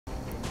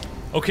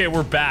Okay,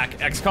 we're back.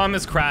 XCOM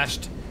has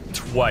crashed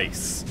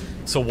twice.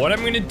 So what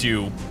I'm gonna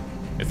do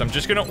is I'm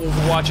just gonna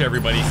overwatch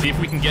everybody, see if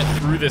we can get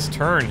through this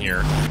turn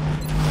here.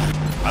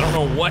 I don't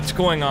know what's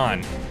going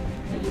on.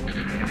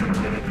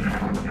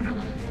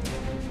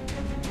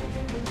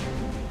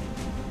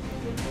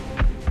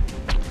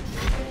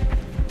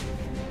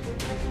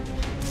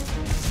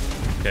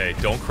 Okay,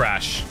 don't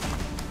crash.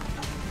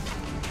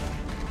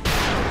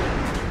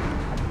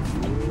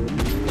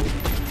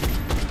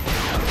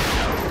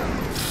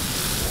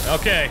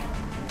 Okay,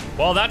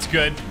 well that's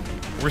good.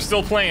 We're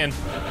still playing.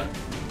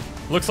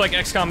 Looks like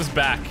XCOM is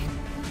back.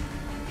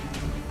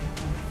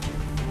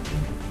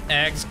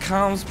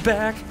 XCOM's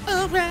back,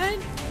 alright.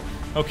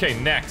 Okay,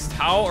 next,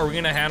 how are we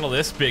gonna handle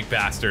this big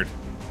bastard?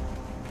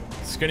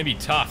 It's gonna be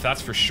tough,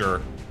 that's for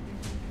sure.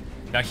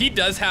 Now he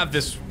does have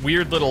this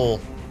weird little,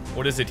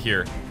 what is it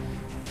here?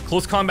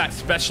 Close combat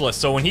specialist,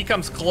 so when he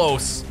comes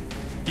close,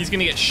 he's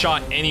gonna get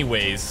shot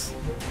anyways,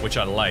 which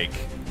I like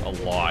a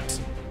lot.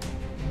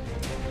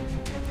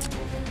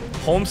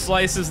 Home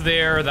slice is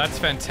there, that's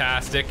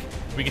fantastic.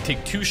 We can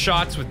take 2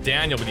 shots with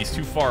Daniel, but he's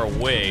too far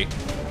away.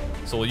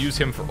 So we'll use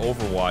him for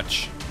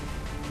Overwatch.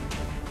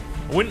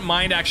 I wouldn't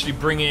mind actually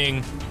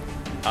bringing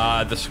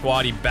the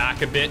squaddy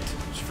back a bit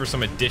for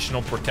some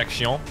additional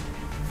protection.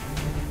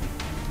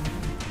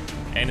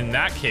 And in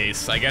that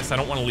case, I guess I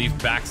don't want to leave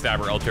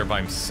Backstabber out there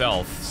by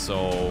himself,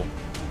 so...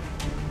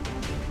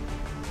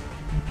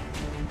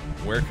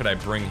 where could I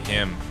bring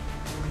him?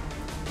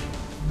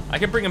 I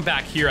can bring him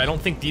back here. I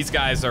don't think these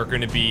guys are going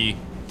to be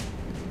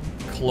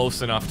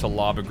close enough to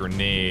lob a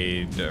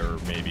grenade, or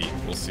maybe.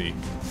 We'll see.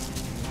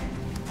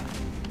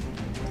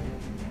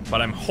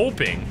 But I'm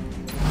hoping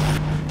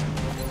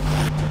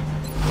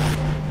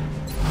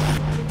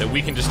that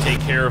we can just take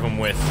care of them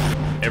with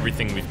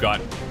everything we've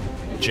got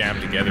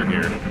jammed together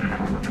here.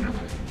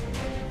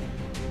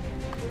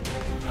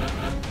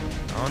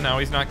 Oh, now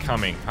he's not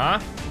coming, huh?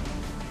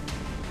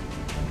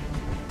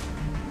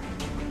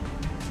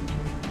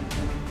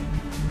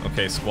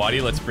 Okay,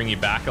 squaddy, let's bring you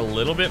back a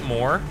little bit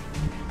more.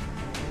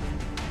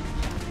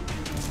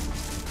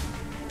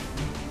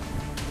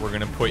 We're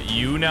gonna put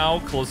you now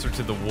closer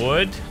to the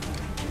wood.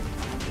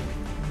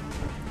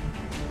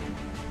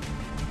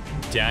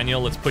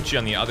 Daniel, let's put you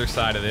on the other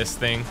side of this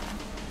thing.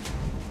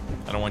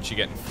 I don't want you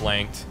getting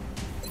flanked.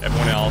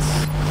 Everyone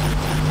else,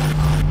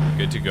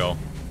 good to go.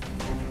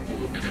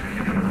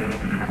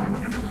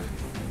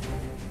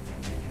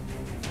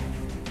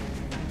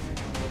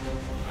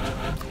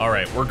 All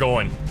right, we're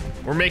going.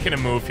 We're making a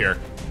move here.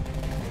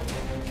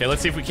 Okay,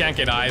 let's see if we can't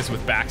get eyes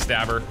with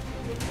Backstabber.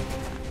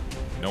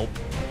 Nope.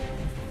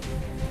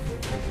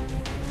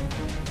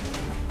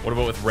 What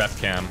about with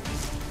Repcam?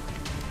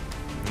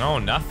 No,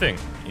 nothing.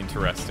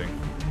 Interesting.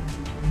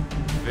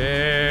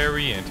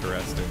 Very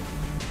interesting.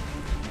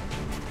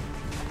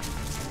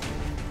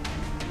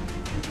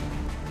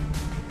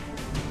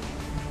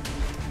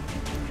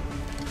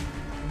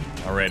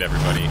 All right,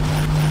 everybody.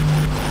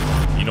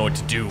 You know what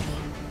to do.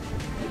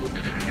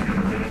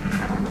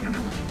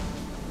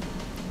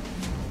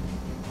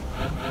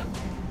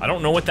 I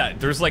don't know what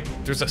that... There's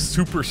a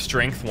super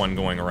strength one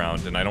going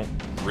around, and I don't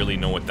really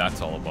know what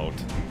that's all about.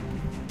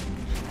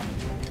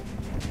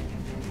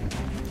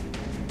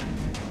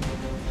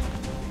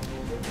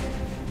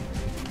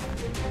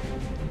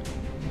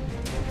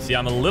 See,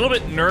 I'm a little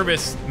bit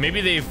nervous.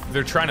 Maybe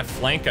they're trying to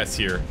flank us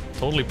here.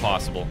 Totally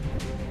possible.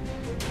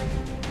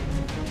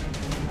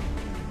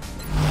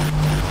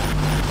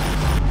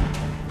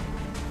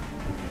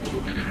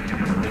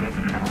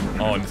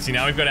 Oh, and see,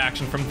 now we've got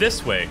action from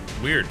this way.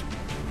 Weird.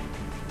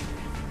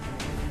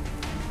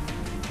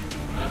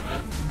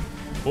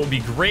 What would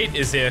be great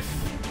is if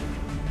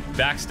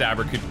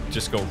Backstabber could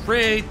just go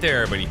right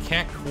there, but he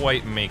can't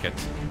quite make it.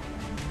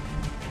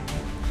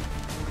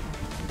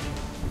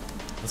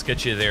 Let's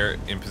get you there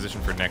in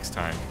position for next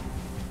time.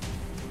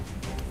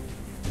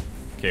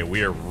 Okay,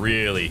 we are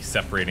really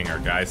separating our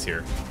guys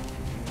here.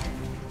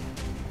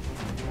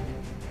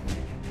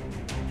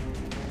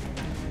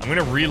 I'm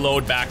gonna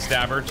reload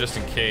Backstabber just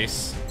in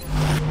case.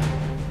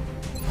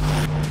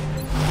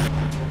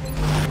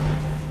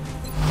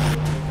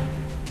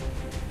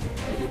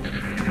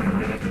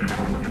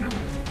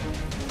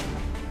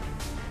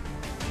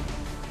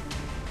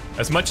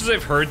 As much as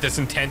I've heard this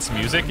intense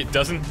music, it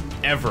doesn't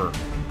ever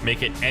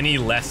make it any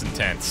less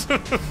intense. We're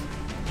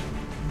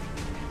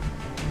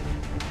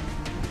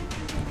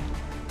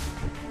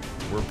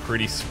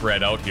pretty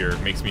spread out here.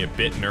 It makes me a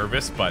bit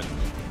nervous, but...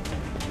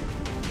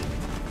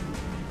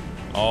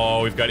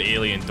 Oh, we've got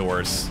alien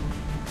doors.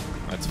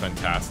 That's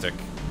fantastic.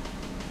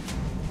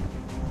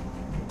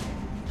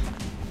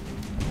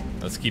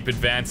 Let's keep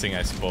advancing,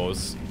 I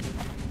suppose.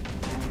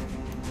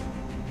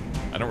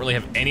 I don't really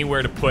have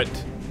anywhere to put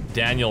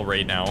Daniel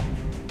right now,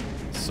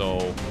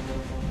 so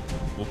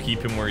we'll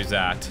keep him where he's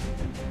at.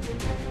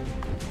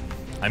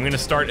 I'm gonna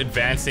start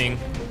advancing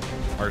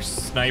our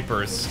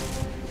snipers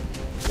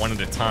one at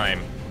a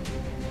time.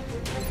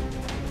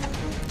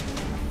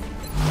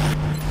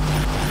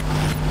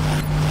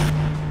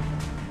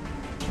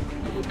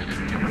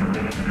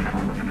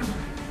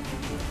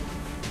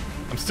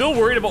 I'm still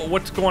worried about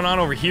what's going on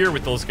over here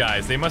with those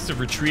guys. They must have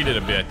retreated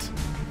a bit.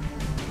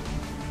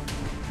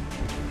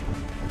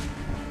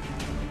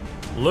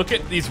 Look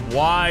at these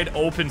wide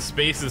open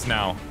spaces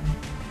now.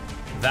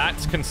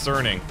 That's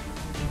concerning.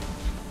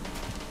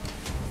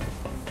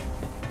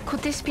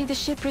 Could this be the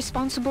ship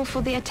responsible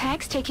for the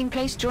attacks taking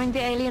place during the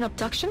alien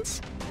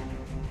abductions?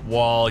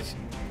 Well,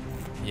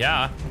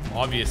 yeah,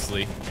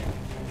 obviously.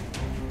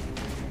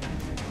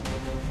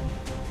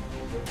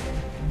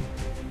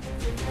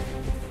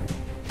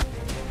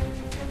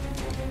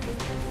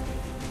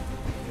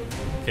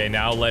 Okay,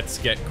 now let's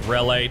get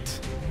Grelite.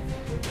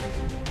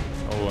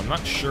 Oh, I'm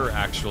not sure,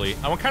 actually.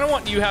 I kind of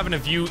want you having a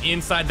view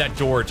inside that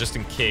door, just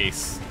in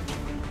case.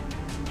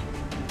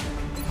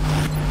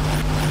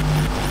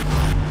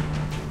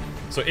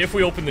 So if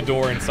we open the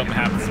door and something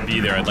happens to be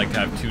there, I'd like to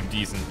have two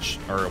decent,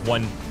 or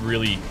one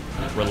really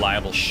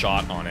reliable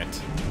shot on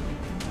it.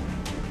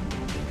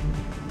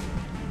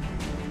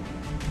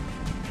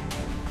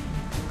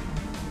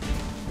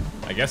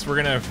 I guess we're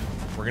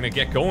gonna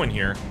get going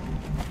here.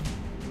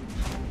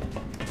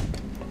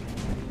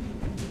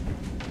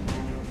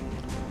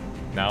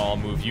 Now I'll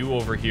move you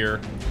over here.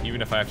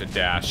 Even if I have to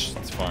dash,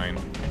 it's fine.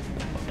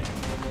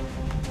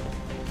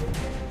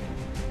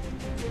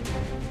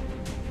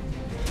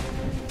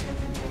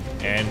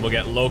 And we'll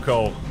get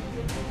Loco.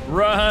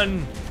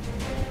 Run!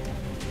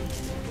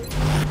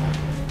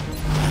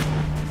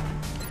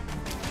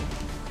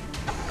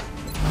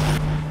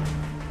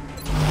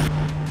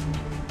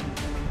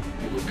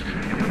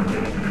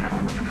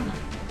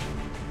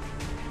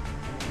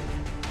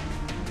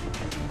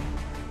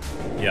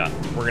 Yeah,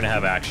 we're gonna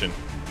have action.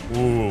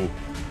 Ooh,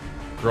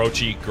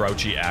 grouchy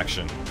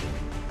action.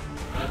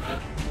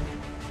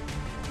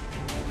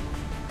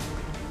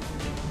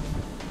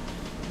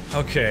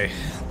 Okay,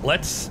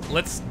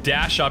 let's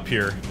dash up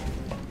here,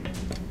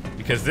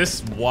 because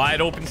this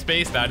wide open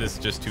space, that is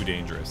just too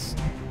dangerous.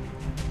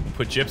 We'll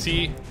put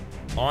Gypsy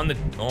on the...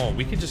 Oh,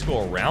 we could just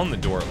go around the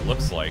door, it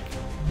looks like.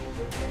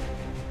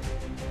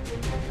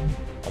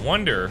 I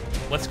wonder...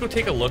 Let's go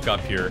take a look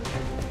up here.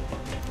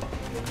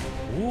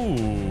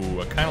 Ooh,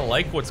 I kind of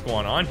like what's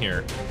going on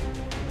here.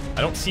 I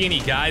don't see any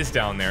guys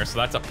down there, so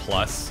that's a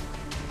plus.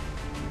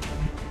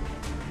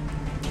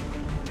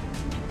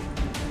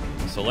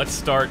 So let's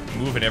start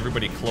moving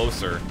everybody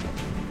closer.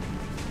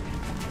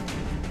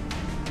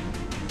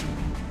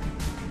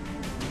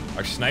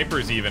 Our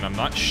snipers even, I'm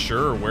not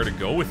sure where to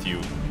go with you.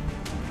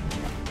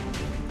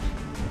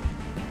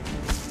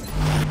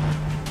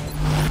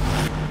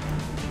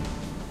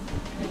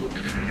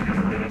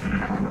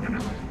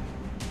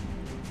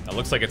 That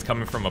looks like it's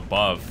coming from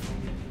above.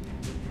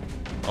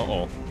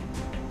 Uh-oh.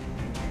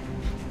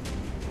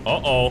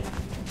 Uh-oh.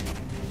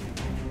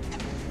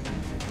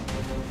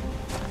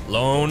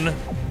 Lone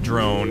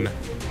drone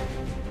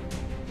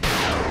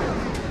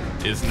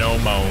is no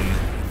moan.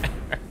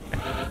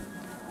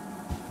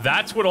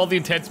 That's what all the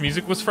intense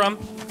music was from?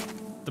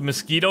 The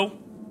mosquito?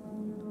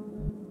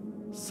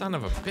 Son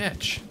of a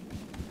bitch.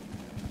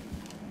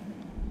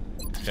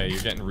 Okay,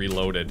 you're getting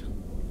reloaded.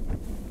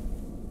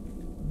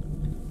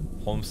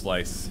 Home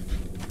slice.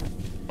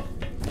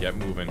 Get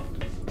moving.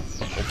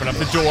 Open up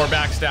the door,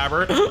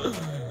 backstabber.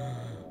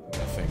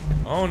 Nothing.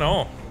 Oh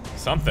no.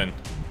 Something.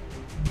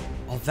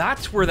 Oh,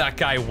 that's where that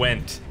guy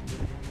went.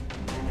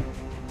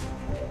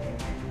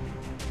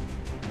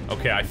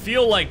 Okay, I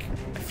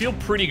feel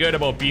pretty good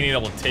about being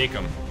able to take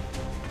him.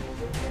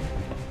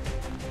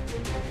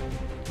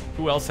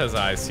 Who else has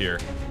eyes here?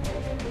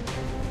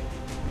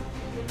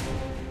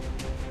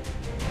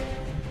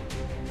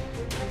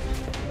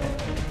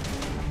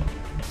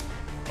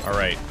 All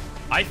right.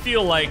 I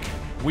feel like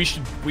we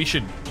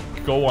should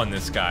go on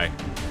this guy.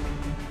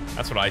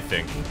 That's what I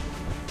think.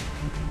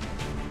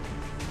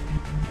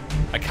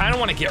 I kind of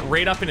want to get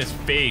right up in his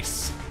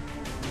face.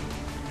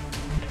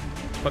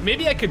 But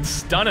maybe I could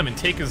stun him and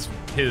take his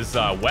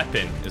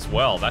weapon as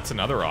well. That's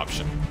another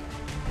option.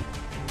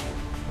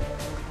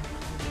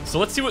 So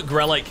let's see what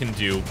Grelite can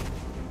do.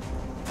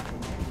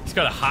 He's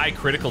got a high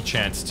critical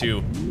chance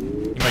too.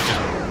 He might just...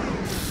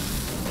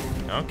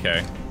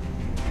 Okay.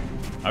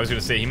 I was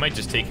gonna say, he might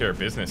just take care of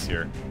business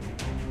here.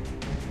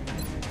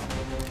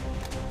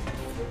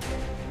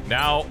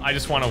 Now, I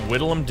just want to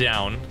whittle him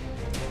down.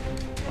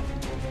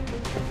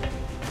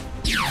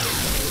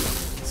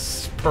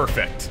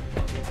 Perfect.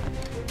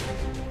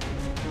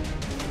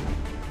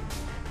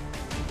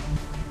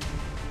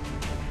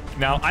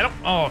 Now, I don't...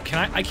 Oh,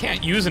 I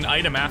can't use an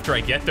item after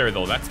I get there,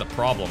 though. That's the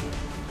problem.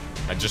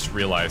 I just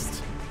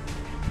realized.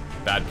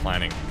 Bad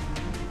planning.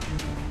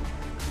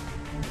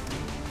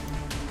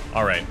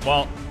 Alright,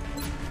 well...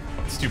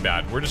 It's too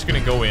bad. We're just gonna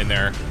go in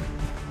there.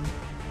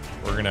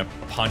 We're gonna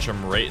punch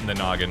him right in the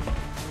noggin.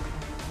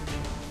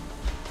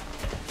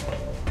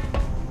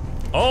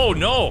 Oh,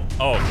 no!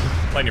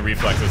 Oh, lightning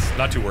reflexes.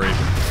 Not too worried.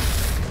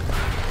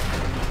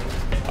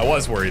 I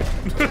was worried.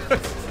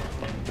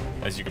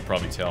 As you could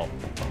probably tell.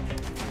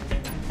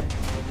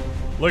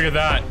 Look at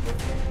that.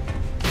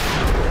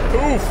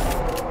 Oof!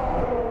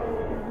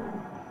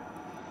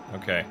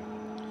 Okay.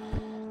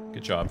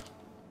 Good job.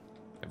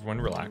 Everyone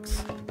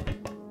relax.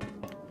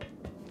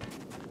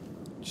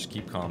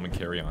 just keep calm and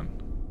carry on.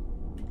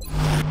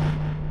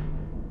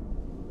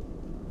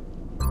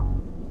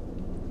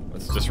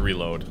 Let's just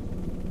reload.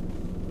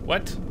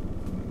 What?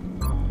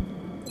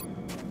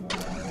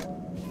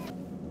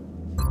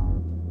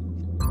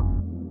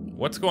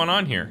 What's going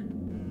on here?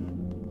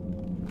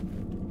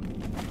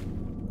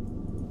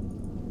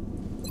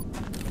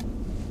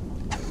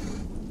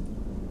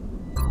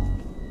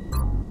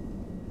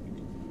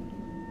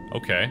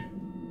 Okay.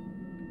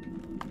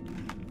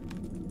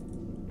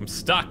 I'm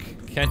stuck.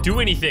 Can't do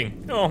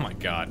anything. Oh my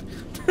god.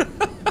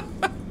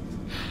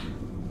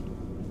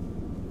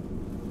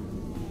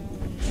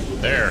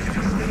 There.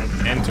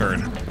 End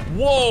turn.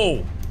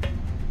 Whoa!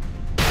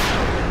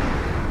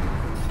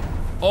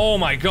 Oh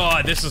my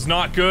god, this is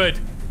not good.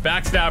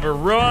 Backstabber,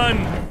 run!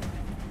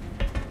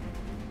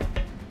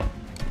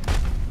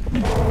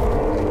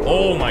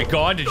 Oh my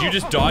god, did you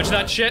just dodge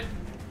that shit?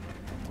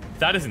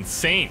 That is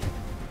insane.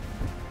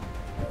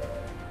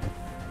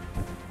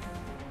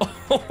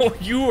 Oh,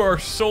 you are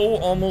so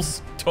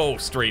almost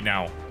toast right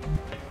now.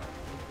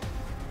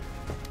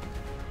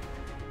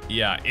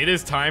 Yeah, it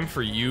is time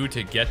for you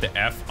to get the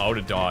F out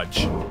of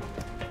Dodge.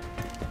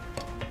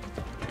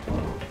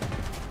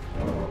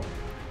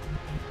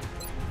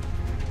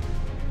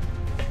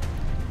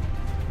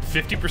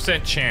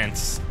 %50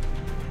 chance.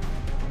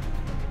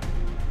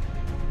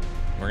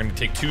 We're gonna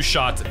take 2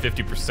 shots at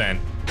 50%.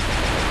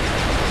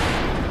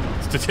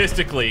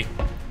 Statistically.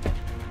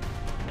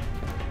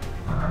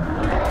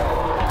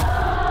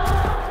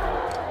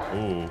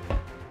 Ooh.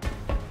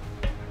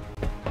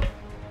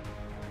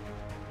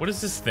 What is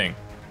this thing?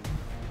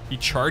 He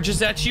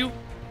charges at you?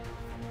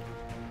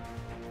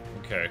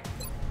 Okay.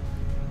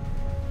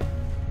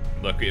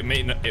 Look,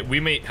 we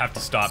may have to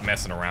stop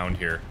messing around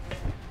here.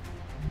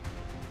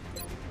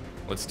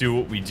 Let's do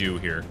what we do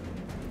here.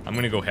 I'm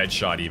gonna go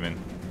headshot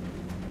even.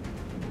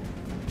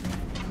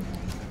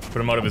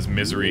 Put him out of his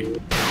misery.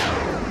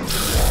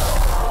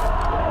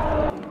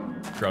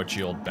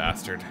 Grouchy old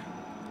bastard.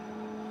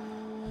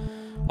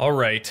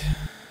 Alright.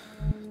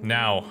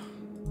 Now.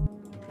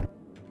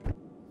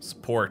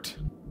 Support.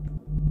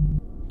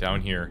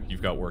 Down here,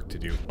 you've got work to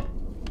do.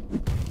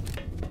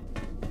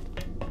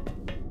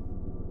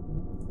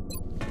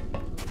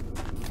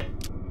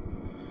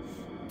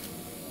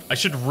 I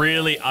should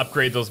really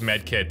upgrade those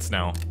med kits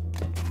now.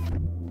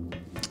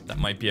 That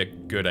might be a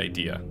good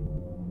idea.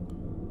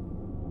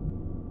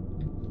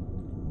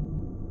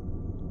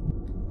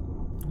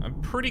 I'm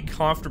pretty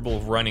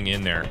comfortable running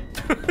in there.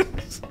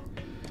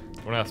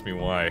 Don't ask me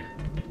why.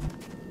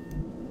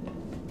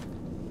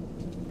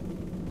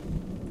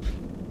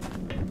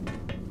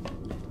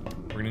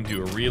 We're gonna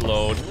do a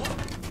reload.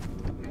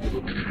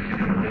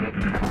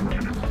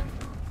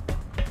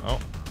 Oh.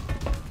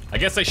 I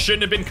guess I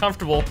shouldn't have been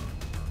comfortable.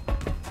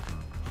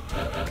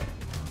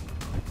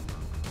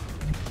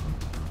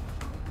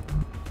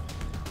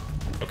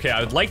 Okay,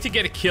 I would like to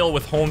get a kill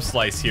with Home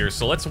Slice here,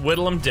 so let's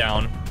whittle him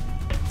down.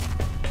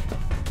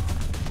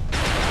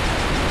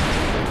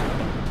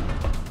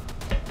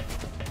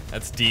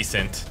 That's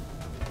decent.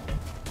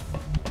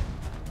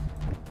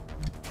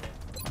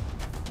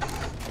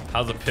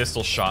 How's the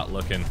pistol shot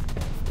looking?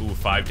 Ooh,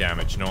 5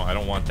 damage. No, I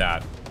don't want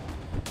that.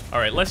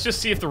 Alright, let's just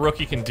see if the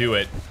rookie can do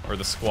it. Or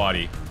the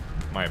squatty.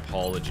 My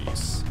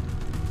apologies.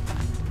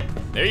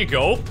 There you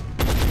go.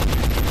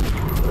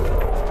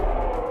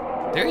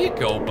 There you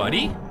go,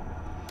 buddy.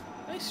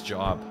 Nice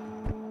job.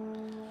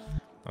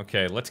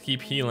 Okay, let's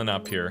keep healing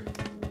up here.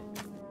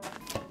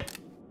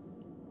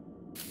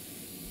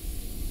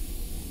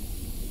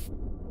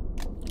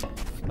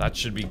 That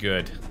should be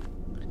good.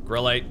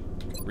 Grillite,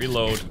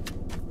 reload.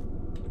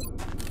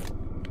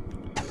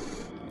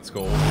 Let's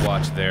go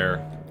Overwatch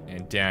there.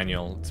 And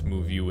Daniel, let's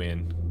move you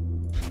in.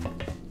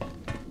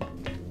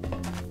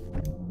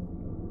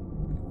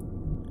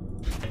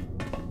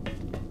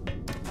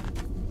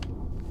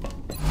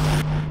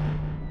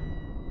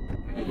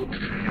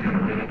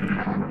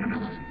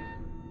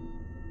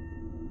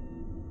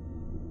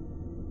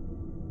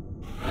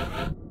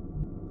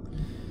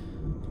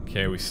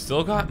 Okay, we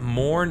still got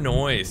more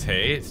noise,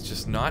 hey? It's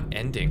just not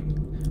ending.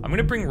 I'm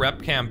gonna bring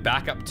RepCam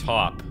back up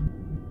top.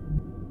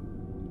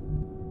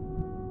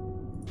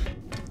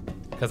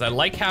 Because I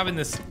like having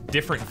this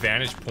different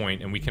vantage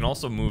point, and we can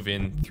also move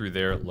in through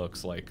there, it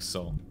looks like,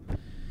 so.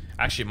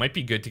 Actually, it might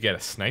be good to get a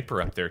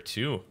sniper up there,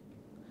 too.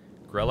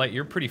 Grelite,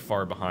 you're pretty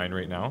far behind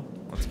right now.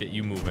 Let's get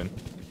you moving.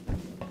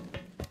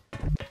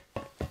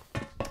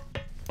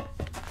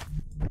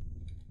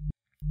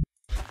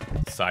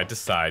 Side to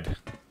side.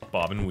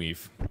 Bob and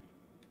weave.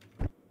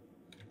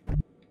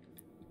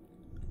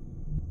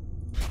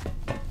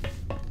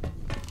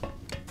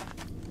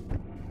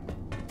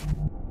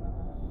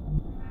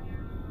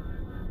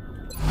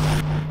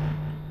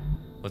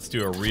 Let's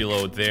do a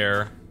reload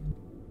there.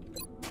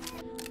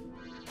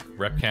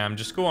 RepCam,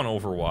 just go on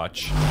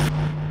Overwatch.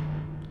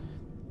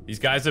 These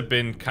guys have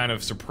been kind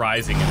of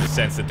surprising in the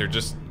sense that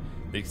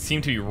they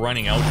seem to be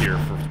running out here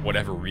for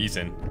whatever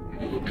reason.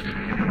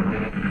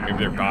 Maybe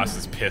their boss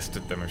is pissed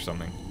at them or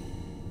something.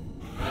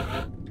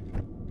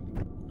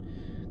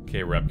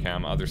 Okay,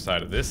 Repcam, other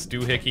side of this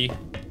doohickey.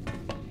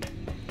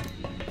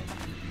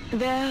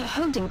 They're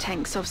holding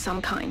tanks of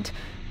some kind.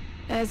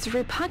 As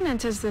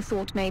repugnant as the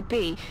thought may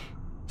be,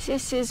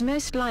 this is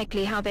most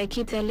likely how they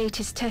keep their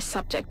latest test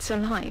subjects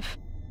alive.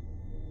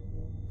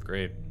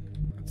 Great.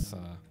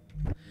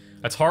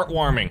 That's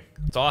heartwarming.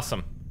 It's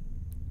awesome.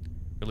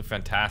 Really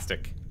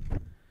fantastic.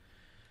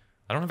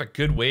 I don't have a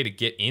good way to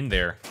get in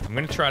there. I'm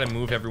gonna try to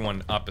move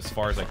everyone up as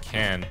far as I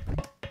can.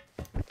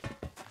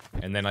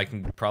 And then I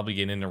can probably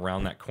get in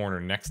around that corner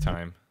next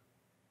time.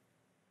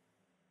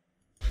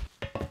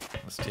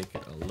 Let's take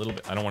it a little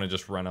bit. I don't want to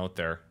just run out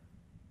there.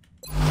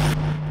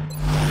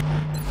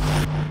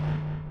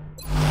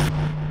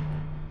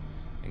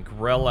 And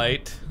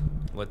Grelite,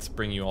 let's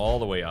bring you all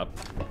the way up.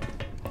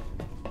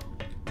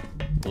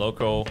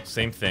 Loco,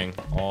 same thing,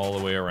 all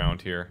the way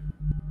around here.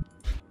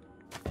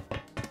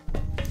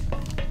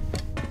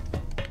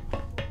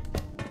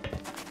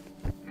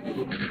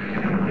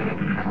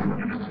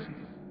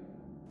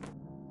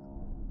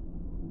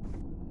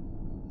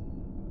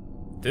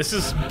 This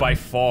is by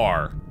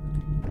far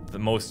the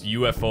most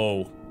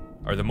UFO,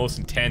 or the most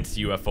intense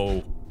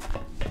UFO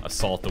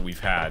assault that we've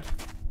had.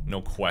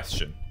 No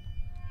question.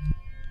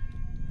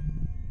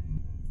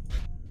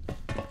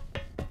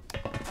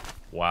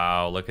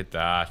 Wow, look at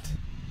that.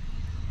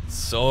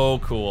 So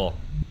cool.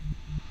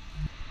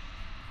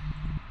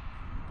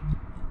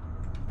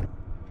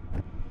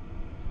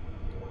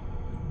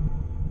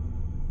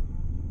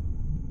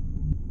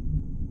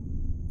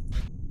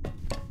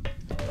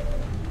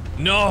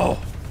 No!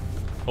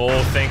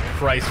 Oh, thank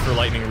Christ for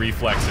lightning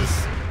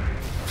reflexes.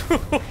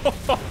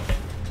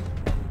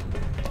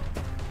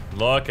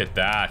 Look at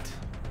that.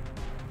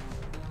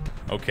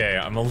 Okay,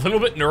 I'm a little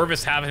bit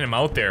nervous having him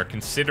out there,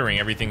 considering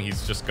everything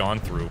he's just gone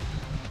through.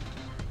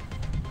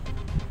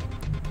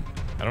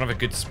 I don't have a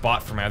good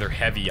spot for my other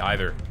heavy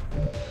either.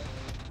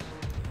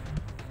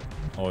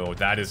 Oh,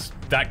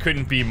 that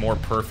couldn't be more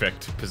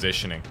perfect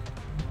positioning.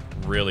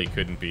 Really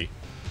couldn't be.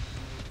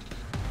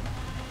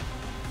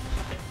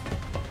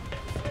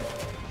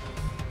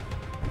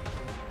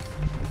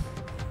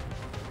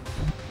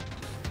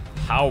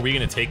 How are we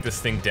gonna take this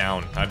thing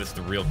down? That is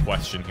the real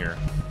question here.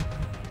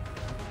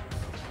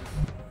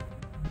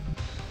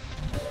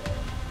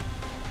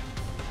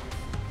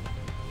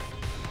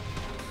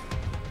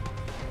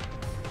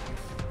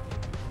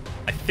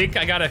 I think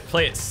I gotta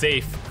play it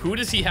safe. Who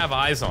does he have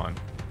eyes on?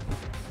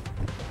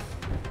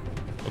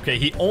 Okay,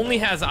 he only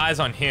has eyes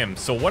on him.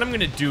 So what I'm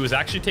gonna do is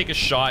actually take a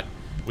shot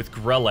with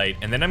Grelite,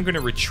 and then I'm gonna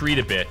retreat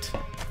a bit.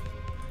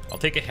 I'll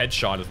take a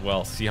headshot as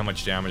well, see how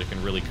much damage it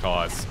can really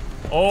cause.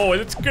 Oh,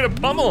 it's gonna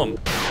pummel him!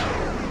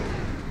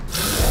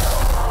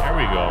 There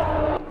we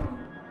go.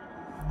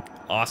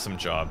 Awesome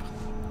job.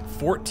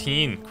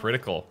 14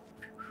 critical.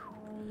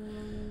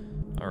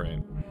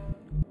 Alright.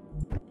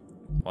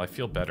 Well, I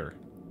feel better.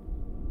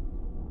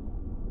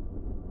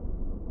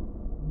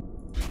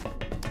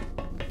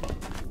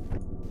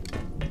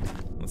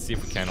 Let's see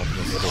if we can open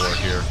this door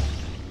here.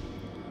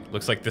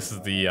 Looks like this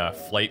is the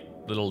flight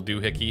little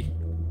doohickey.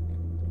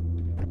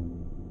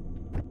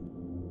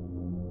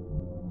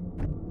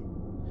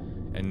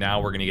 And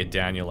now we're gonna get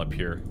Daniel up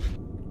here.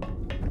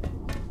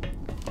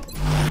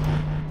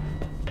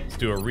 Let's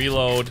do a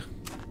reload.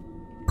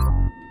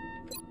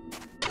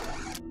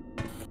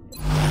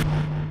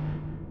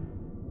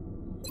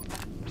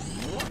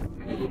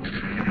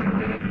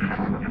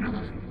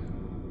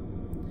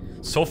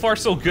 So far,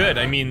 so good.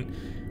 I mean,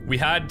 we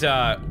had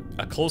a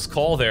close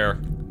call there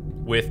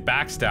with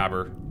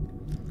Backstabber.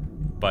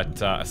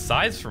 But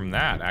aside from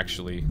that,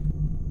 actually,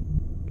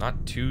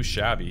 not too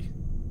shabby.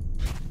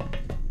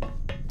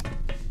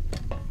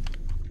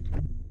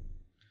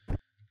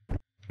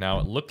 Now,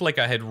 it looked like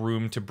I had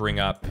room to bring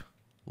up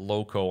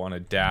Loco on a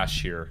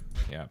dash here.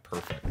 Yeah,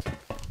 perfect.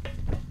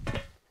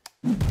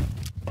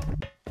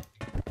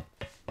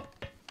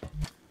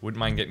 Wouldn't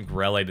mind getting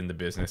Grelite in the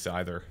business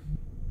either.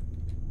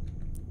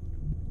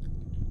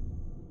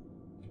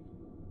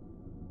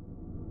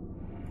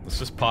 Let's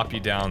just pop you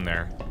down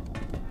there.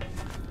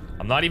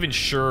 I'm not even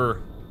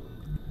sure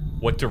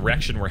what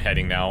direction we're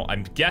heading now.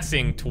 I'm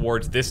guessing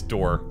towards this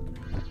door.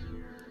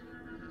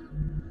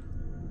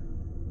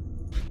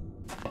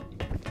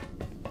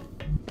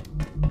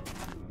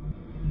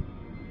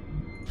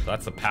 So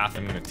that's the path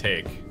I'm gonna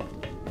take.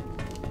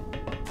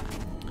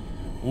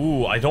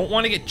 Ooh, I don't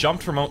want to get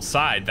jumped from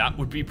outside. That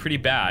would be pretty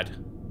bad.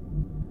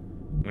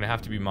 I'm gonna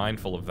have to be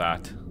mindful of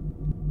that.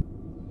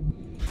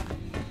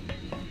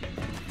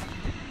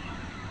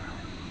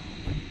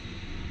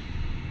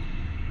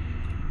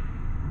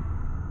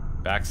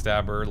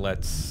 Backstabber,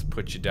 let's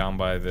put you down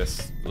by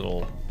this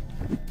little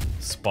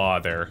spa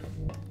there.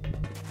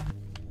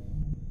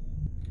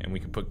 And we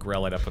can put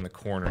Grelite up in the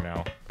corner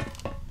now.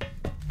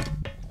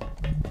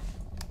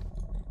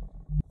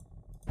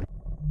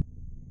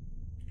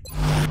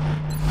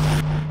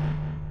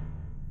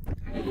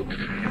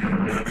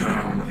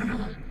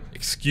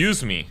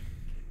 Excuse me.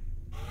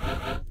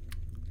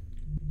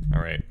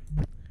 Alright.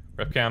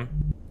 Repcam.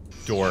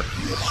 Door.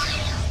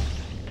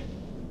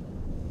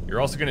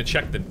 You're also gonna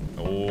check the...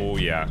 Oh,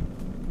 yeah.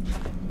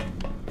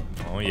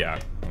 Oh, yeah.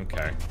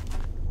 Okay.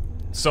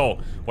 So,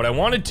 what I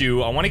want to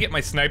do, I want to get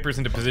my snipers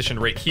into position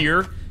right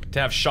here to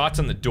have shots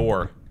on the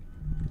door.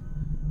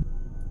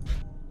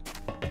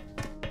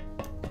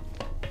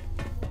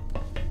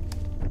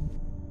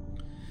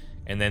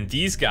 And then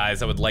these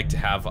guys I would like to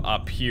have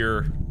up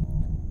here,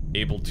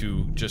 able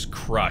to just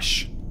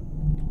crush.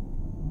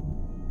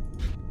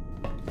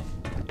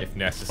 If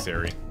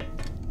necessary.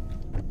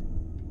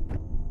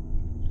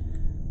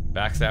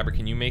 Backstabber,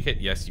 can you make it?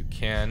 Yes, you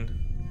can.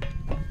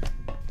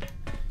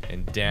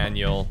 And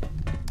Daniel.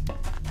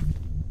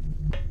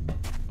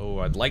 Oh,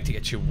 I'd like to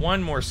get you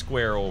one more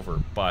square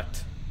over,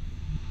 but...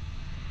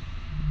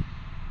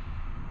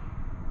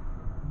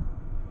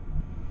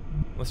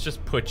 let's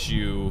just put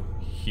you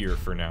here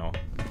for now.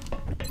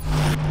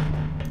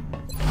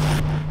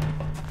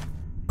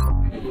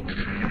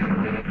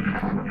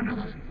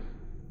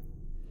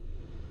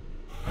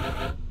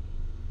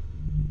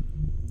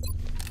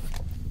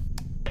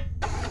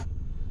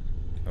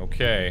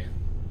 Okay.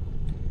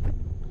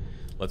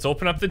 Let's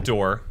open up the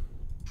door.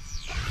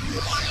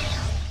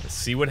 Let's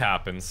see what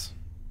happens.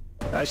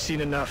 I've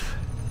seen enough.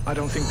 I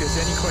don't think there's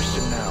any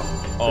question now.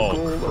 Oh,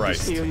 the goal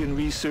Christ. of this alien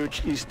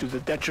research is to the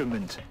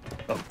detriment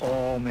of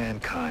all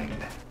mankind.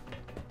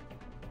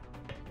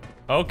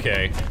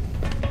 Okay.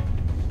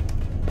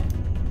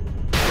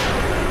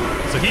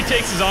 So he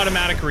takes his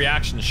automatic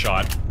reaction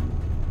shot.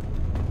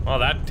 Well,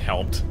 that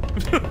helped.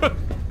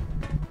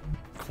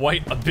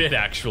 Quite a bit,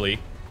 actually.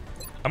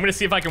 I'm gonna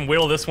see if I can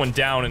whittle this one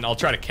down and I'll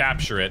try to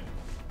capture it.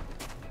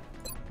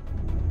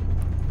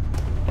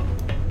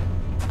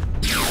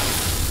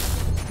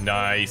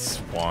 Nice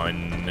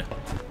one.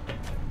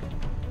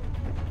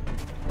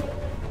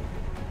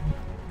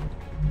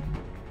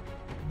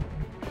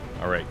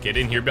 Alright, get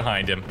in here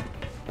behind him.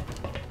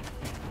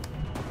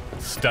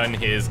 Stun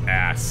his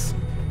ass.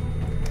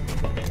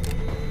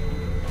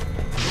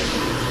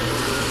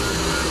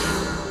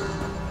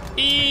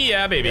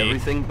 Yeah, baby.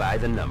 Everything by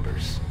the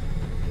numbers.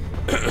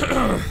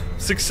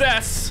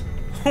 Success!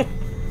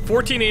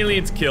 14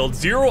 aliens killed,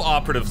 0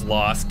 operatives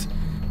lost.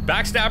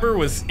 Backstabber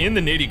was in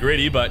the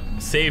nitty-gritty, but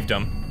saved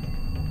him.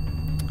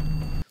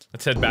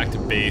 Let's head back to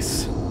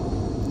base.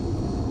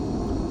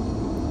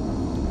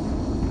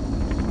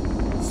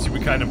 See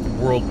what kind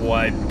of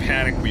worldwide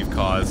panic we've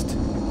caused.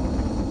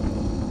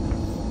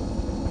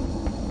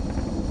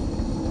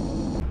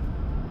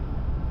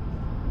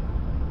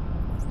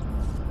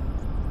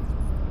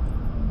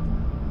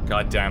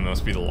 God damn, that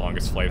must be the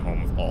longest flight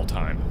home of all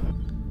time.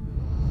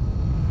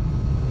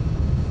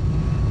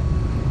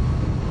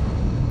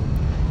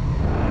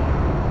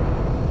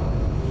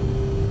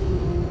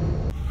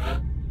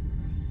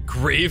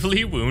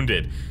 Gravely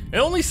wounded.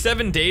 And only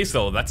 7 days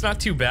though. That's not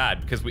too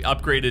bad because we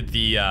upgraded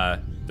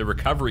the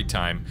recovery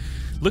time.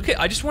 Look at,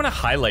 I just want to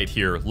highlight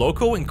here,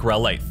 Loco and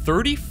Grelite,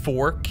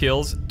 34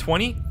 kills,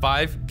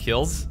 25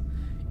 kills.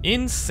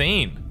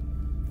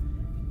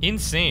 Insane.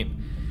 Insane.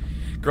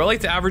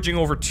 Grelite's averaging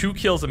over 2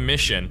 kills a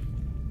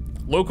mission.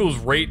 Loco's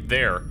right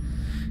there.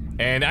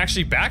 And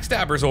actually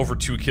Backstabber's over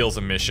 2 kills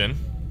a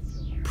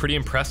mission. Pretty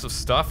impressive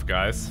stuff,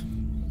 guys.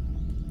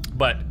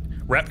 But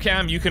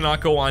RepCam, you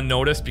cannot go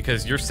unnoticed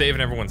because you're saving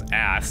everyone's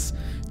ass.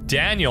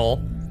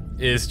 Daniel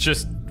is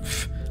just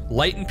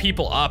lighting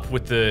people up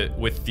with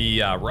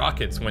the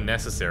rockets when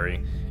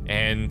necessary.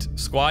 And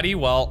Squatty,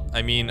 well,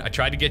 I mean, I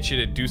tried to get you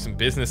to do some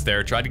business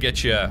there, tried to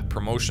get you a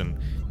promotion.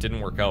 Didn't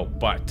work out,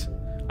 but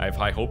I have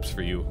high hopes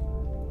for you.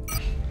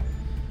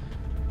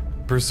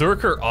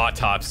 Berserker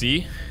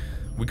autopsy.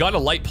 We got a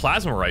light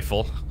plasma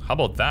rifle. How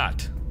about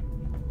that?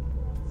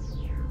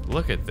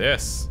 Look at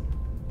this.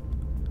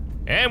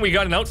 And we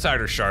got an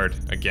outsider shard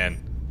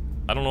again.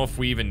 I don't know if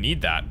we even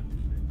need that.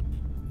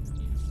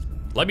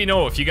 Let me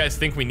know if you guys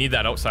think we need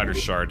that outsider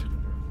shard.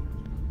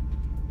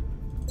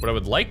 What I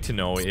would like to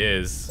know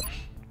is...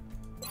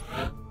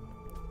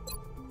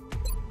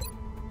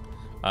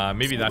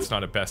 maybe that's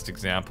not a best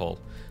example.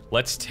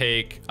 Let's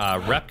take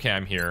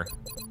RepCam here.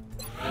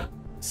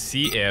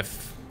 See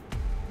if...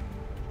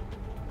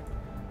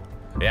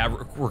 yeah,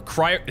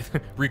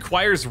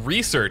 requires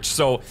research.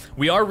 So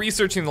we are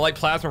researching the light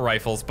plasma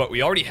rifles, but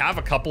we already have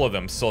a couple of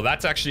them. So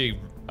that's actually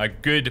a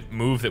good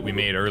move that we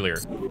made earlier.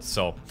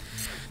 So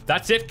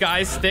that's it,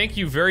 guys. Thank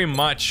you very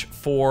much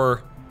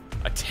for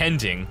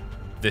attending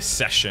this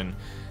session.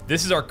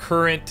 This is our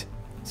current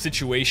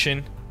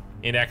situation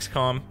in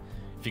XCOM.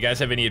 If you guys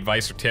have any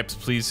advice or tips,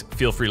 please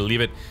feel free to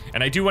leave it.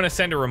 And I do want to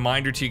send a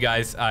reminder to you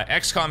guys,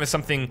 XCOM is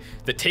something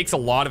that takes a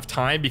lot of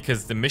time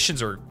because the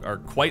missions are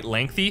quite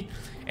lengthy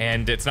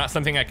and it's not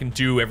something I can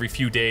do every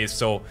few days.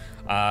 So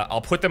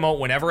I'll put them out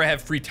whenever I have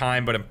free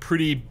time, but I'm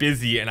pretty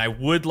busy and I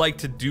would like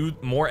to do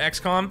more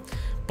XCOM,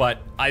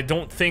 but I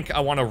don't think I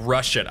want to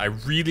rush it. I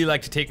really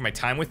like to take my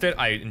time with it.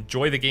 I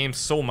enjoy the game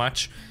so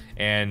much,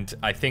 and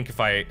I think if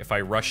I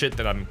rush it,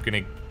 that I'm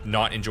gonna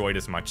not enjoy it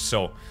as much.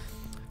 So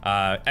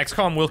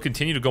XCOM will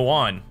continue to go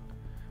on,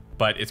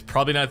 but it's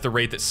probably not at the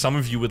rate that some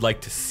of you would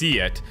like to see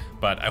it,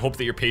 but I hope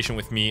that you're patient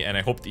with me, and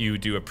I hope that you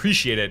do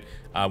appreciate it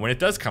when it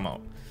does come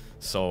out.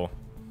 So,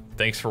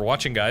 thanks for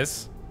watching,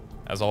 guys,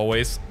 and as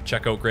always,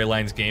 check out I remember when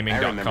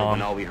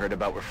greylinesgaming.com. all we heard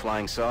about were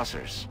flying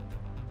saucers.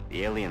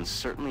 The aliens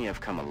certainly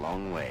have come a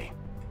long way.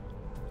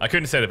 I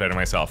couldn't have said it better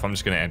myself. I'm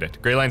just going to end it.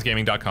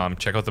 greylinesgaming.com.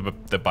 Check out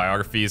the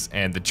biographies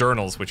and the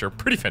journals, which are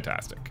pretty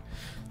fantastic.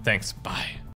 Thanks. Bye.